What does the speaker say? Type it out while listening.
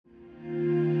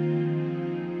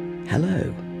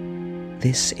Hello,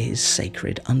 this is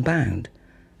Sacred Unbound,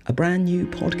 a brand new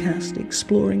podcast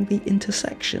exploring the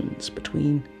intersections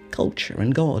between culture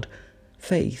and God,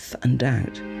 faith and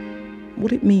doubt,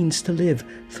 what it means to live,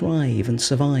 thrive and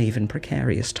survive in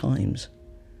precarious times.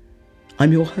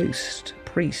 I'm your host,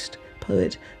 priest,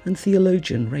 poet and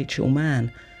theologian Rachel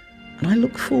Mann, and I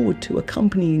look forward to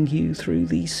accompanying you through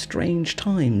these strange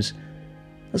times,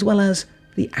 as well as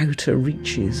the outer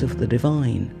reaches of the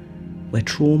divine, where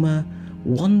trauma,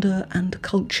 wonder and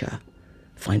culture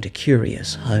find a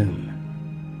curious home.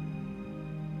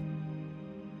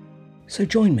 So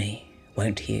join me,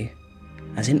 won't you,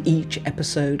 as in each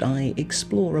episode I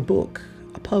explore a book,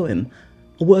 a poem,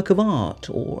 a work of art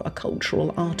or a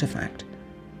cultural artefact,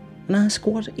 and ask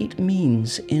what it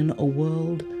means in a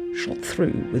world shot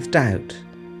through with doubt,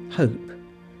 hope,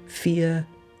 fear,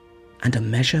 and a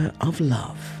measure of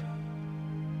love.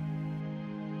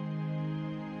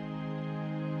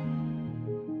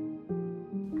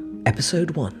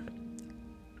 Episode 1.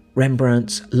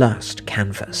 Rembrandt's Last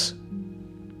Canvas.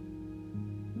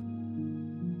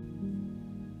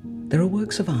 There are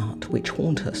works of art which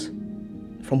haunt us,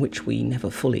 from which we never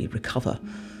fully recover.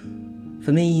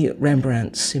 For me,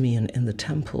 Rembrandt's Simeon in the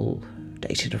Temple,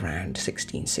 dated around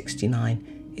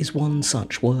 1669, is one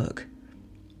such work.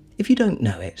 If you don't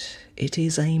know it, it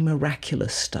is a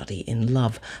miraculous study in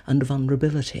love and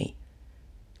vulnerability.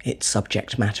 Its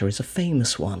subject matter is a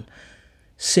famous one.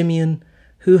 Simeon,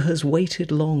 who has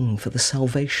waited long for the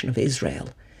salvation of Israel,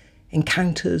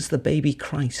 encounters the baby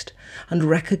Christ and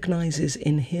recognizes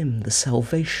in him the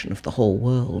salvation of the whole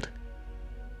world.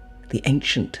 The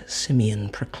ancient Simeon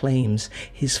proclaims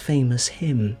his famous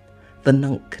hymn, the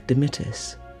Nunc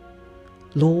Dimittis.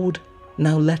 Lord,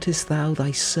 now lettest thou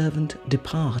thy servant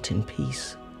depart in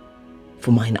peace, for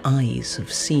mine eyes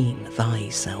have seen thy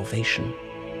salvation.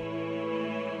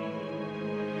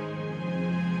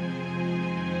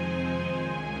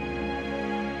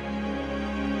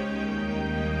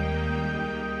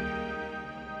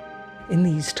 In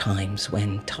these times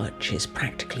when touch is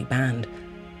practically banned,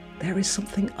 there is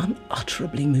something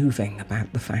unutterably moving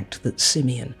about the fact that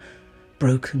Simeon,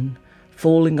 broken,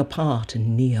 falling apart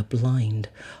and near blind,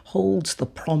 holds the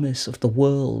promise of the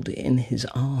world in his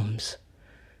arms.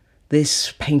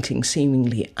 This painting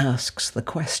seemingly asks the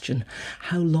question,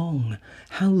 how long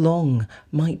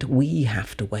might we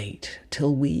have to wait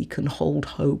till we can hold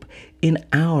hope in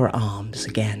our arms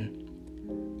again?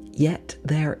 Yet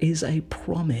there is a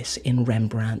promise in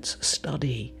Rembrandt's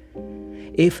study.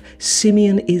 If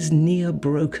Simeon is near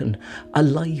broken, a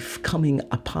life coming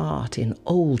apart in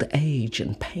old age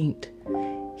and paint,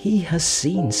 he has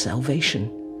seen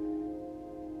salvation.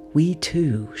 We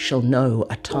too shall know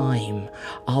a time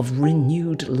of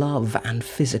renewed love and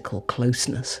physical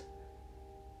closeness.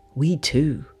 We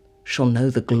too shall know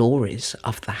the glories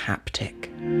of the haptic.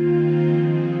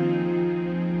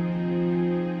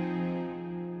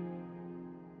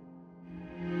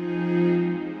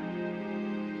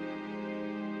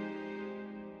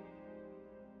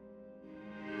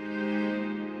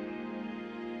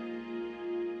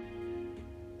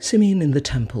 Simeon in the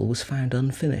Temple was found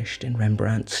unfinished in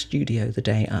Rembrandt's studio the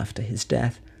day after his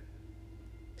death.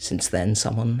 Since then,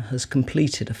 someone has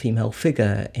completed a female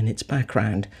figure in its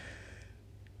background.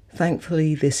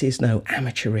 Thankfully, this is no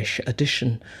amateurish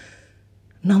addition.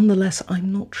 Nonetheless,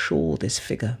 I'm not sure this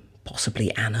figure,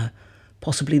 possibly Anna,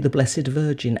 possibly the Blessed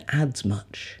Virgin, adds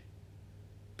much.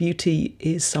 Beauty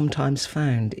is sometimes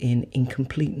found in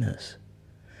incompleteness,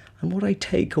 and what I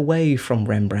take away from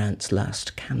Rembrandt's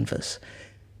Last Canvas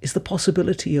is the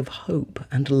possibility of hope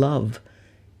and love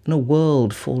in a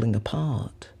world falling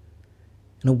apart,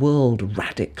 in a world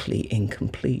radically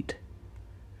incomplete.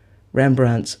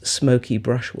 Rembrandt's smoky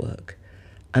brushwork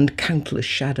and countless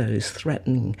shadows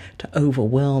threatening to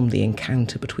overwhelm the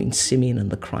encounter between Simeon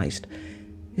and the Christ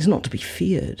is not to be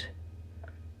feared.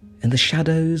 In the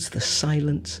shadows, the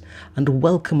silence and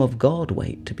welcome of God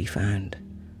wait to be found.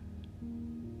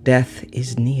 Death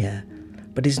is near,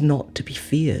 but is not to be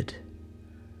feared.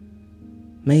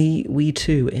 May we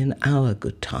too, in our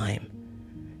good time,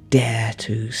 dare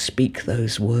to speak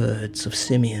those words of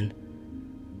Simeon.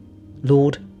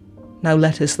 Lord, now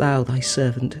lettest thou thy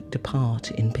servant depart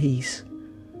in peace,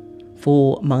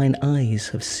 for mine eyes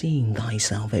have seen thy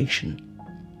salvation.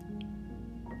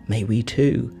 May we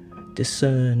too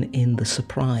discern in the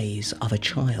surprise of a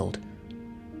child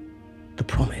the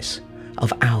promise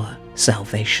of our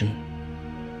salvation.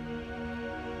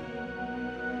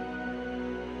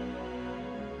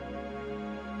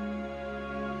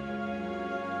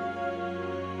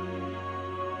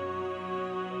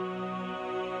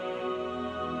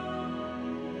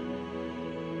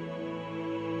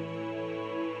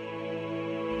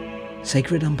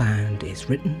 Sacred Unbound is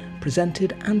written,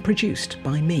 presented and produced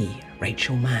by me,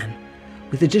 Rachel Mann,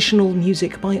 with additional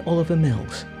music by Oliver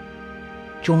Mills.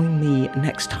 Join me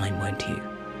next time, won't you,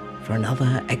 for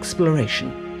another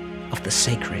exploration of the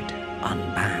Sacred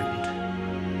Unbound.